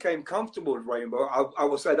eventually became comfortable with Rainbow, I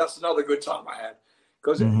will say that's another good time I had.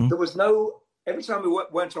 Because there was every time we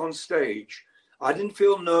went on stage, I didn't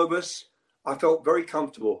feel nervous. I felt very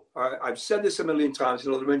comfortable. I've said this a million times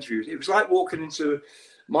in other interviews. It was like walking into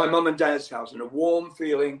my mum and dad's house, and a warm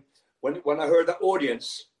feeling when I heard that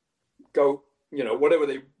audience go, whatever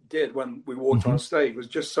they did when we walked on stage was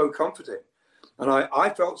just so comforting. And I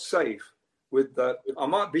felt safe with that. I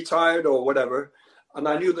might be tired or whatever. And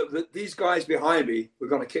I knew that these guys behind me were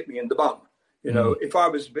going to kick me in the bum. If I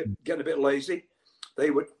was getting a bit lazy, they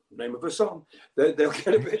would, name of a song, they'll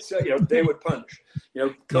get a bit, they would punch.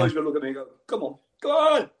 Coach would look at me and go, come on, go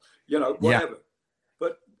on, whatever.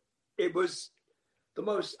 But it was the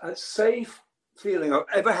most safe feeling I've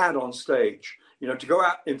ever had on stage, to go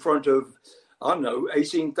out in front of,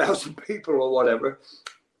 18,000 people or whatever.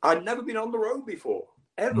 I'd never been on the road before,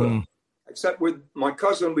 ever, except with my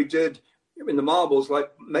cousin. We did in the Marbles,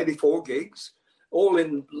 like maybe 4 gigs, all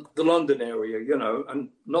in the London area, and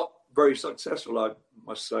not very successful, I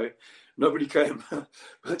must say. Nobody came,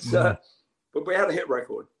 but we had a hit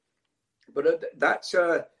record. But that's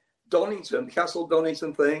Donington, Castle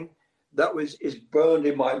Donington thing, is burned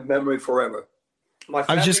in my memory forever. My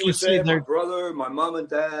family was there, my brother, my mum and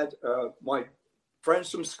dad, my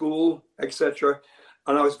friends from school, etc.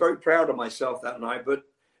 And I was very proud of myself that night, but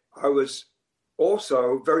I was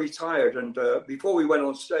also very tired. And before we went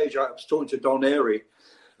on stage, I was talking to Don Airy,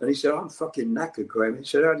 and he said, I'm fucking knackered, Graham. He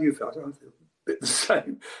said, how do you feel? I feel a bit the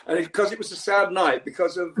same. And because it was a sad night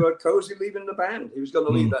because of Cozy leaving the band. He was going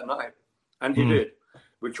to leave that night, and he did.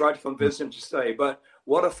 We tried to convince him to stay, but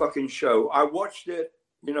what a fucking show. I watched it,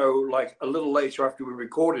 like a little later after we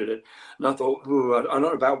recorded it, and I thought, I don't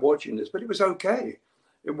know about watching this, but it was okay.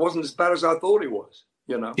 It wasn't as bad as I thought it was,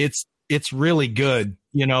 It's really good,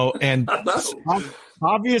 and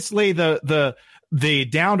obviously the the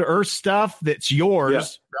down to earth stuff that's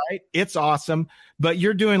yours, right? It's awesome. But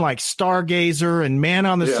you're doing like Stargazer and Man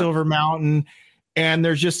on the Silver Mountain. And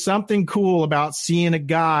there's just something cool about seeing a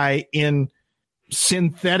guy in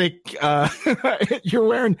synthetic. I think you're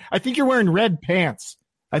wearing red pants.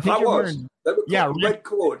 Red cords.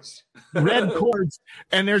 Red cords.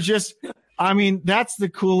 And there's just, I mean, that's the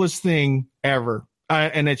coolest thing ever.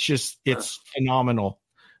 And it's phenomenal.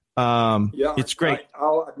 It's great.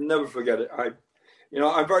 I'll never forget it.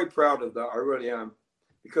 I'm very proud of that. I really am,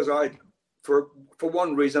 because for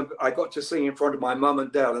one reason, I got to sing in front of my mum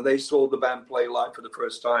and dad, and they saw the band play live for the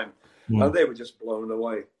first time, and they were just blown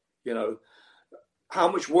away. You know how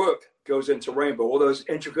much work goes into Rainbow, all those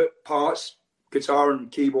intricate parts, guitar and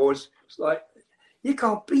keyboards. It's like you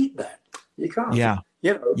can't beat that. You can't. Yeah.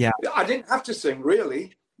 You know. Yeah. I didn't have to sing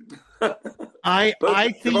really. I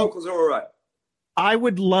think the vocals are all right. I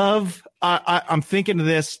would love. I'm thinking of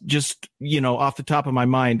this just off the top of my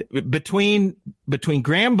mind. Between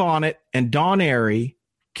Graham Bonnet and Don Airey,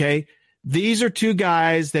 okay, these are two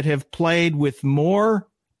guys that have played with more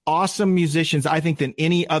awesome musicians, I think, than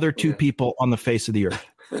any other two people on the face of the earth.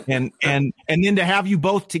 And then to have you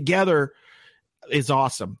both together is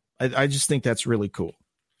awesome. I just think that's really cool.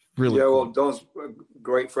 Really. Yeah. Well, Don's a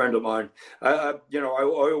great friend of mine. I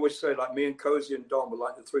always say, like, me and Cozy and Don were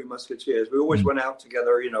like the Three Musketeers. We always went out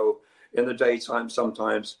together, in the daytime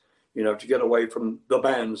sometimes, to get away from the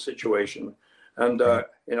band situation. And,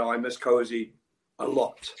 I miss Cozy a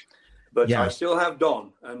lot. But I still have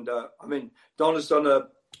Don. And, Don has done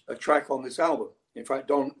a track on this album. In fact,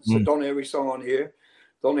 Don Airey song on here,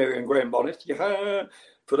 Don Airey and Graham Bonnet. Yeah.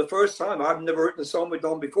 For the first time, I've never written a song with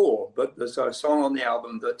Don before, but there's a song on the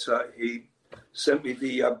album that he sent me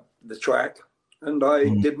the track, and I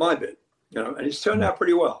did my bit, and it's turned out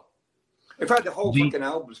pretty well. In fact, the whole fucking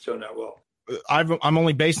album's turned out well. I'm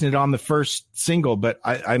only basing it on the first single, but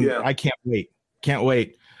I can't wait. Can't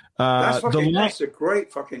wait. That's a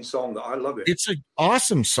great fucking song. That I love it. It's an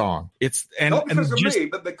awesome song. Not because of me,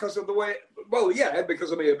 but because of the way.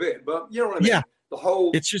 Because of me a bit, but you know what I mean. Yeah, the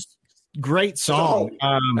whole. It's just great song.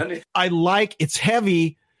 I like. It's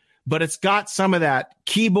heavy, but it's got some of that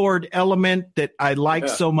keyboard element that I like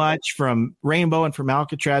so much from Rainbow and from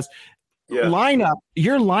Alcatraz. Your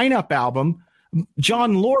lineup album,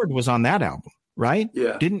 John Lord was on that album, right?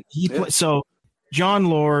 Yeah. Didn't he play? So John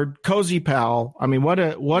Lord, Cozy Powell. I mean, what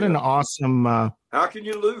an awesome. How can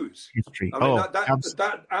you lose? History.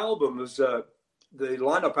 That album was the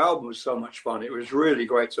lineup album was so much fun. It was really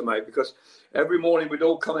great to make, because every morning we'd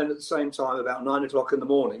all come in at the same time about 9 o'clock in the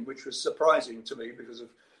morning, which was surprising to me because of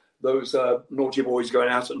those naughty boys going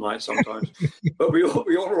out at night sometimes. But we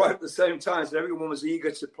all arrived at the same time, so everyone was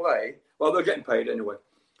eager to play. Well, they're getting paid anyway.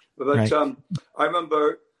 But right. I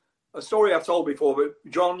remember a story I've told before, but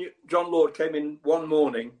John Lord came in one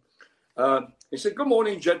morning. He said, "Good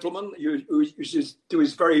morning, gentlemen." He used to do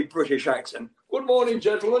his very British accent. "Good morning,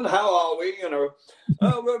 gentlemen. How are we?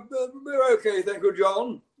 We're okay, thank you,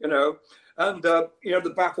 John." And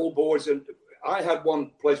the baffle boards, and I had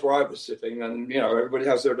one place where I was sitting, and everybody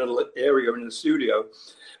has their little area in the studio,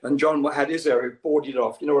 and John had his area boarded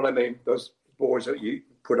off. You know what I mean? Those boards that you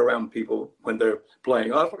put around people when they're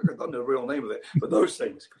playing. I don't know the real name of it, but those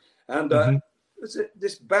things. And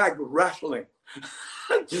this bag rattling,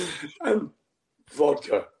 and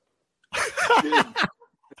vodka,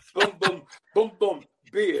 boom, boom, boom, boom,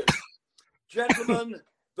 beer. "Gentlemen,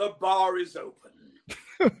 the bar is open."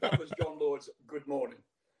 That was John Lord's "Good Morning."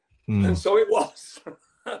 And so it was.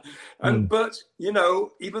 But, even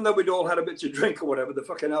though we'd all had a bit to drink or whatever, the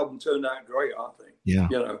fucking album turned out great, I think. Yeah.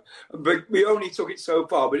 But we only took it so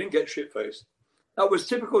far. We didn't get shit-faced. That was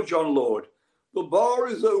typical John Lord. "The bar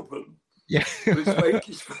is open." Yeah.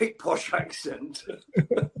 His fake posh accent.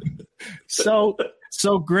 So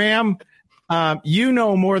Graham,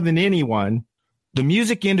 more than anyone, the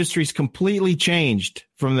music industry's completely changed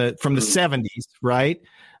from the 70s, right?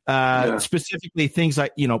 Specifically things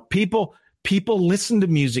like, people listen to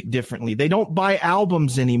music differently. They don't buy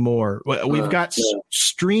albums anymore. We've got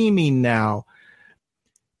streaming now.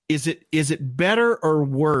 Is it better or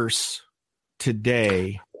worse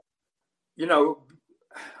today?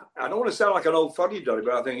 I don't want to sound like an old fuddy-duddy,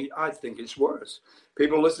 but I think it's worse.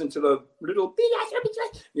 People listen to the little,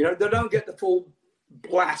 they don't get the full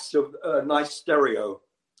blast of nice stereo,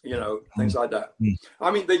 things like that.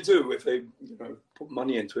 I mean, they do if they, put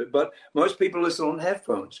money into it, but most people listen on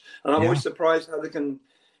headphones. And I'm always surprised how they can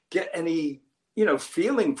get any,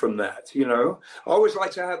 feeling from that, I always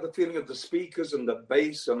like to have the feeling of the speakers and the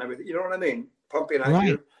bass and everything, you know what I mean? Pumping at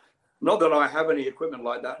you. Not that I have any equipment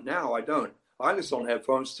like that now, I don't. I listen on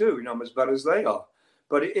headphones too, as bad as they are.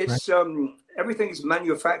 But it's everything's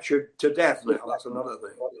manufactured to death now. That's another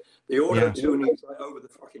thing. The auto-tuning is like over the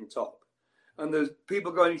fucking top. And there's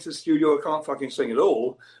people going into the studio who can't fucking sing at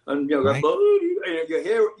all. And you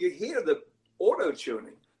hear the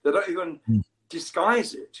auto-tuning. They don't even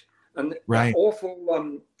disguise it. And that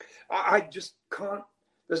awful, I just can't,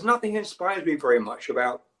 there's nothing inspires me very much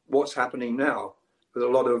about what's happening now with a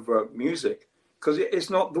lot of music. Because it's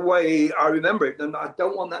not the way I remember it. And I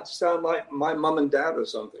don't want that to sound like my mum and dad or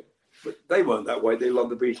something. But they weren't that way. They loved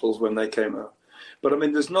the Beatles when they came out. But I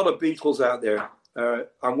mean, there's not a Beatles out there.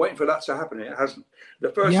 I'm waiting for that to happen. It hasn't. The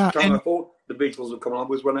first time I thought the Beatles would come on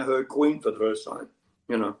was when I heard Queen for the first time.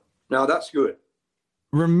 You know, now that's good.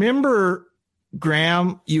 Remember,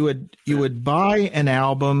 Graham, you would buy an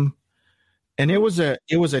album, and it was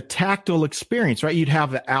a tactile experience, right? You'd have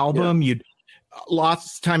the album,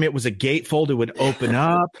 lots of time it was a gatefold, it would open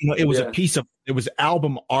up. You know, it was it was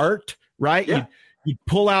album art, right? Yeah. You'd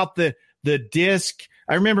pull out the disc.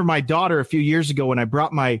 I remember my daughter a few years ago when I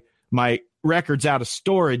brought my records out of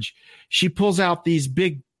storage, she pulls out these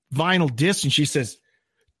big vinyl discs and she says,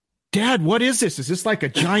 "Dad, what is this? Is this like a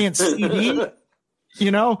giant CD?"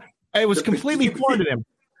 You know, it was completely foreign to them.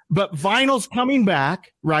 But vinyl's coming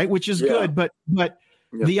back, right? Which is good. But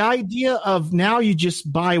the idea of now you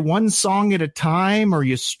just buy one song at a time or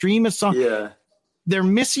you stream a song. Yeah. They're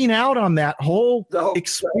missing out on that whole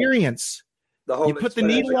experience. You put the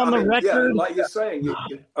needle on the record. Yeah, like you're saying, you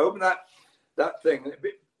open that thing,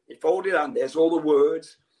 you fold it out, and there's all the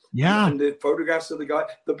words. Yeah. And the photographs of the guy,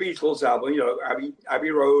 the Beatles album, you know,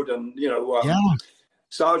 Abbey Road and, you know,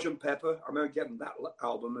 Sgt. Pepper. I remember getting that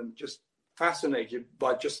album and just fascinated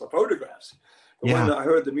by just the photographs. But when I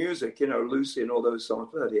heard the music, you know, Lucy and all those songs,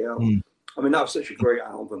 bloody hell. I mean, that was such a great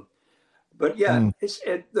album. But it's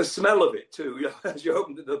the smell of it too. As you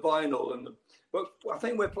open the vinyl but I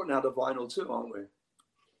think we're putting out a vinyl too, aren't we?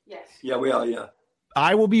 Yes. Yeah, we are. Yeah.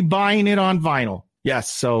 I will be buying it on vinyl. Yes.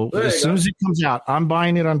 So as soon as it comes out, I'm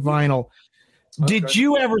buying it on vinyl. Okay. Did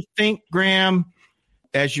you ever think, Graham,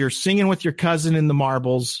 as you're singing with your cousin in the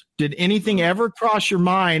Marbles, did anything ever cross your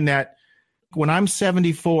mind that when I'm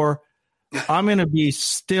 74, I'm going to be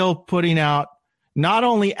still putting out not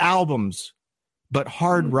only albums, but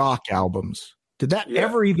hard rock albums? Did that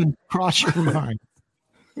ever even cross your mind?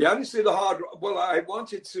 Yeah, obviously the hard. Well, I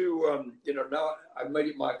wanted to, you know, now I've made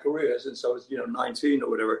it my career since I was, 19 or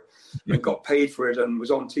whatever, and got paid for it and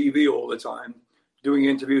was on TV all the time, doing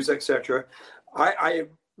interviews, etc. I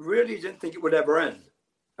really didn't think it would ever end,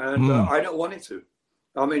 and I don't want it to.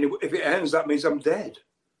 I mean, if it ends, that means I'm dead,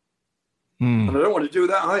 and I don't want to do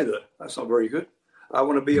that either. That's not very good. I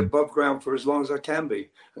want to be above ground for as long as I can be,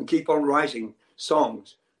 and keep on writing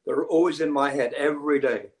songs that are always in my head every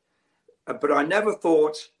day. But I never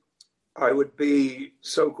thought I would be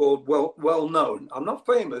so-called well known. I'm not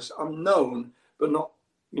famous. I'm known, but not,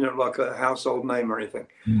 like a household name or anything.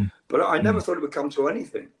 But I never thought it would come to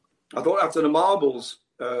anything. I thought after the Marbles,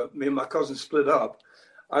 me and my cousin split up,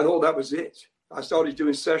 I thought that was it. I started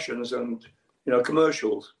doing sessions and,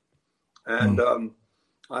 commercials. And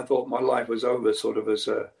I thought my life was over sort of as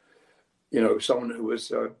a, someone who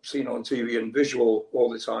was seen on TV and visual all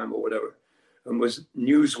the time or whatever, and was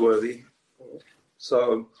newsworthy.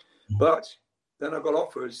 So, but then I got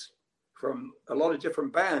offers from a lot of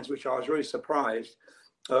different bands, which I was really surprised.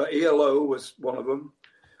 ELO was one of them.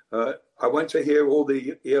 I went to hear all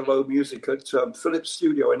the ELO music at Philips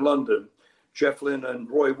Studio in London. Jeff Lynne and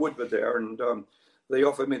Roy Wood were there, and they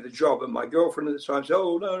offered me the job. And my girlfriend at the time said,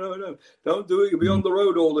 "Oh, no, don't do it. You'll be on the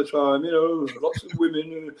road all the time, lots of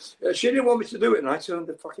women." She didn't want me to do it, and I turned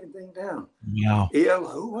the fucking thing down. Yeah.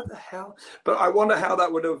 ELO, what the hell? But I wonder how that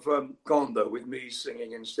would have gone, though, with me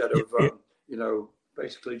singing instead of,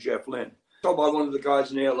 basically Jeff Lynne. Told by one of the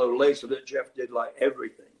guys in ELO later that Jeff did like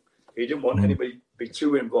everything. He didn't want anybody to be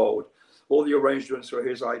too involved. All the arrangements were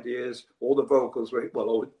his ideas. All the vocals were,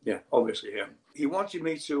 obviously him. He wanted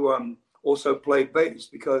me to also play bass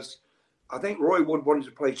because I think Roy Wood wanted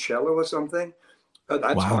to play cello or something at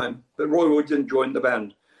that time. But Roy Wood didn't join the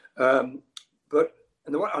band. And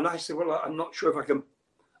I said, well, I'm not sure if I can.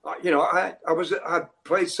 I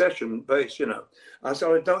played session bass. I said,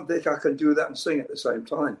 I don't think I can do that and sing at the same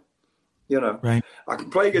time. Right. I can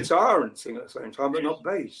play guitar and sing at the same time, but not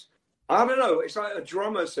bass. I don't know. It's like a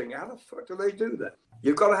drummer singing. How the fuck do they do that?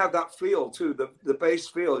 You've got to have that feel too. The bass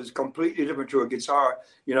feel is completely different to a guitar.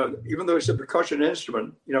 Even though it's a percussion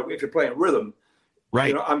instrument, if you're playing rhythm,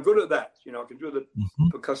 right? I'm good at that. I can do the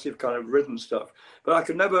percussive kind of rhythm stuff. But I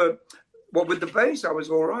could never. Well, with the bass, I was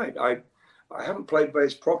all right. I haven't played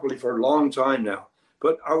bass properly for a long time now.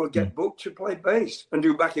 But I would get booked to play bass and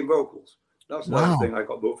do backing vocals. That's the last thing I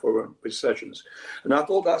got booked for with sessions. And I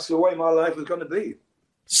thought that's the way my life was going to be.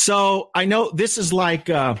 So I know this is like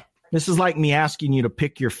me asking you to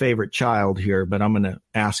pick your favorite child here, but I'm going to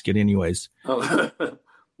ask it anyways. Oh.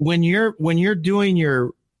 When you're doing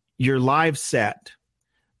your live set,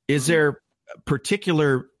 is there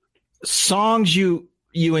particular songs you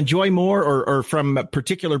enjoy more, or from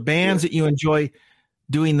particular bands that you enjoy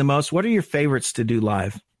doing the most? What are your favorites to do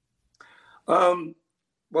live?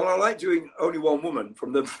 Well, I like doing Only One Woman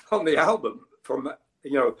from the album.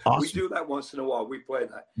 Awesome. We do that once in a while. We play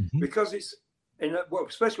that because it's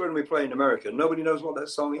especially when we play in America, nobody knows what that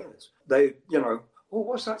song is. They,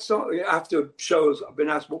 what's that song? After shows, I've been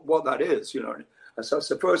asked what that is. So that's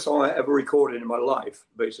the first song I ever recorded in my life,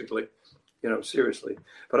 basically. Seriously.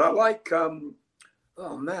 But I like.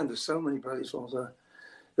 There's so many bloody songs there.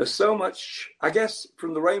 There's so much. I guess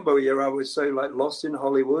from the Rainbow Year, I would say like Lost in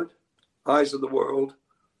Hollywood, Eyes of the World.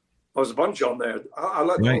 There's a bunch on there. I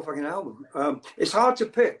like the whole fucking album. It's hard to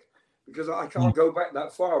pick because I can't go back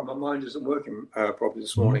that far. My mind isn't working properly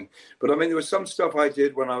this morning. But I mean, there was some stuff I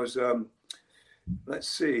did when I was, let's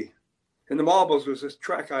see. In the Marbles was this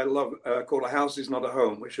track I love called A House Is Not a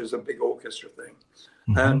Home, which is a big orchestra thing.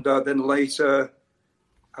 And then later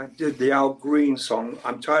I did the Al Green song,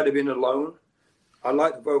 I'm Tired of Being Alone. I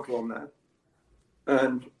like the vocal on that.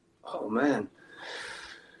 And, oh man.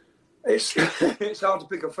 It's hard to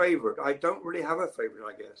pick a favorite. I don't really have a favorite,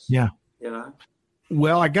 I guess. Yeah.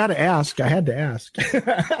 Well, I got to ask. I had to ask.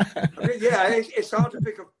 It's hard to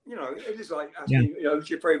pick a, it is like asking, who's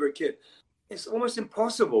your favorite kid? It's almost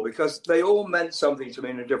impossible because they all meant something to me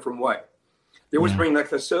in a different way. They always bring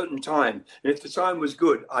like a certain time. And if the time was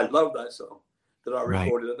good, I love that song that I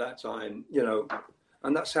recorded at that time,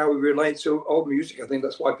 and that's how we relate to old music. I think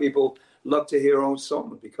that's why people love to hear old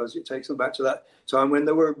songs, because it takes them back to that time when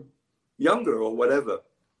they were younger or whatever.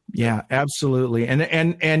 Yeah, absolutely.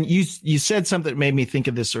 And you said something that made me think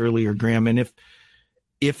of this earlier, Graham. And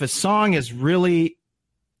if a song is really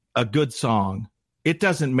a good song, it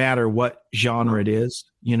doesn't matter what genre it is,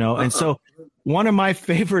 And so one of my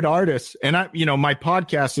favorite artists, and my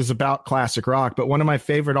podcast is about classic rock, but one of my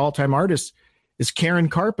favorite all-time artists is Karen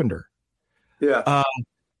Carpenter. Yeah.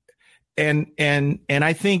 And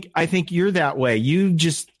I think you're that way.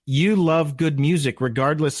 You love good music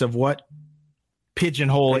regardless of what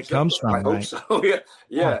pigeonhole it comes from. I hope so.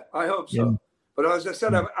 Yeah. I hope so. Yeah. But as I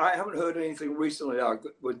said, I haven't heard anything recently I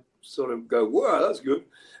would sort of go, wow, that's good.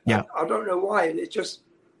 Yeah. I don't know why. It just,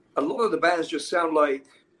 a lot of the bands just sound like,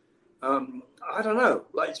 I don't know,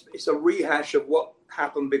 like it's a rehash of what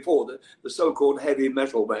happened before, the so-called heavy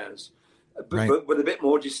metal bands, but with a bit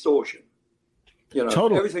more distortion.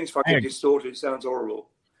 Totally. Everything's fucking distorted. It sounds horrible.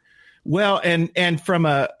 Well, and from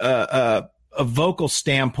a vocal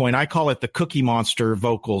standpoint, I call it the Cookie Monster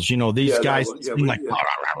vocals. These guys sing like, it's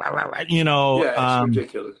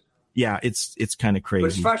ridiculous. Yeah, it's kind of crazy.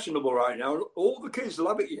 But it's fashionable right now. All the kids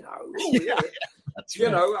love it, That's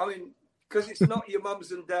right. I mean, because it's not your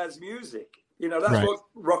mums and dad's music. That's what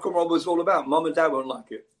rock and roll was all about. Mum and dad won't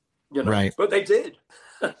like it. Right. But they did.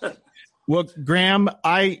 Well, Graham,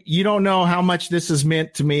 you don't know how much this has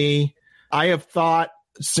meant to me. I have thought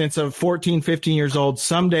since I'm 14, 15 years old,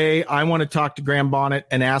 someday I want to talk to Graham Bonnet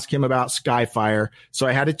and ask him about Skyfire. So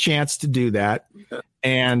I had a chance to do that.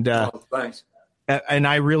 And thanks. And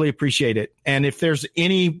I really appreciate it. And if there's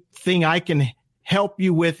anything I can help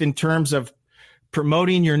you with in terms of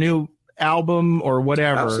promoting your new album or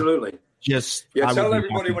whatever. Absolutely. Just tell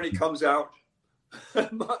everybody when it comes out.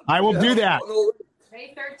 I will do that.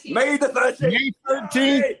 May 13th. May the 13th. May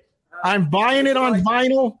 13th. I'm buying it on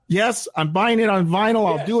vinyl. Yes, I'm buying it on vinyl.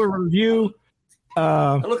 I'll do a review.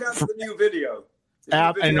 And look out for the new video.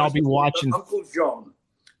 And I'll be watching Uncle John,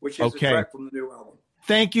 which is a track from the new album.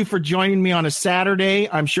 Thank you for joining me on a Saturday.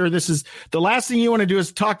 I'm sure this is the last thing you want to do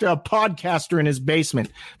is talk to a podcaster in his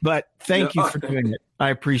basement. But thank you for doing it. I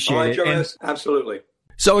appreciate it. Absolutely.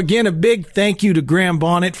 So again, a big thank you to Graham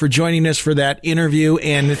Bonnet for joining us for that interview.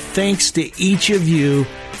 And thanks to each of you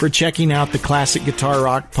for checking out the Classic Guitar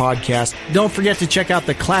Rock podcast. Don't forget to check out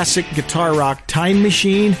the Classic Guitar Rock Time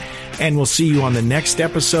Machine. And we'll see you on the next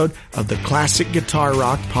episode of the Classic Guitar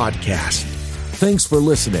Rock podcast. Thanks for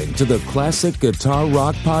listening to the Classic Guitar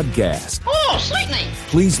Rock podcast. Oh, sweetney.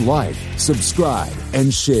 Please like, subscribe,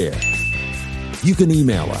 and share. You can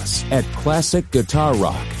email us at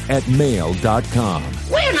classicguitarrock@mail.com.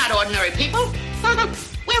 We're not ordinary people.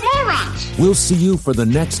 We're morons. We'll see you for the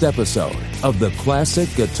next episode of the Classic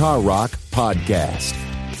Guitar Rock podcast.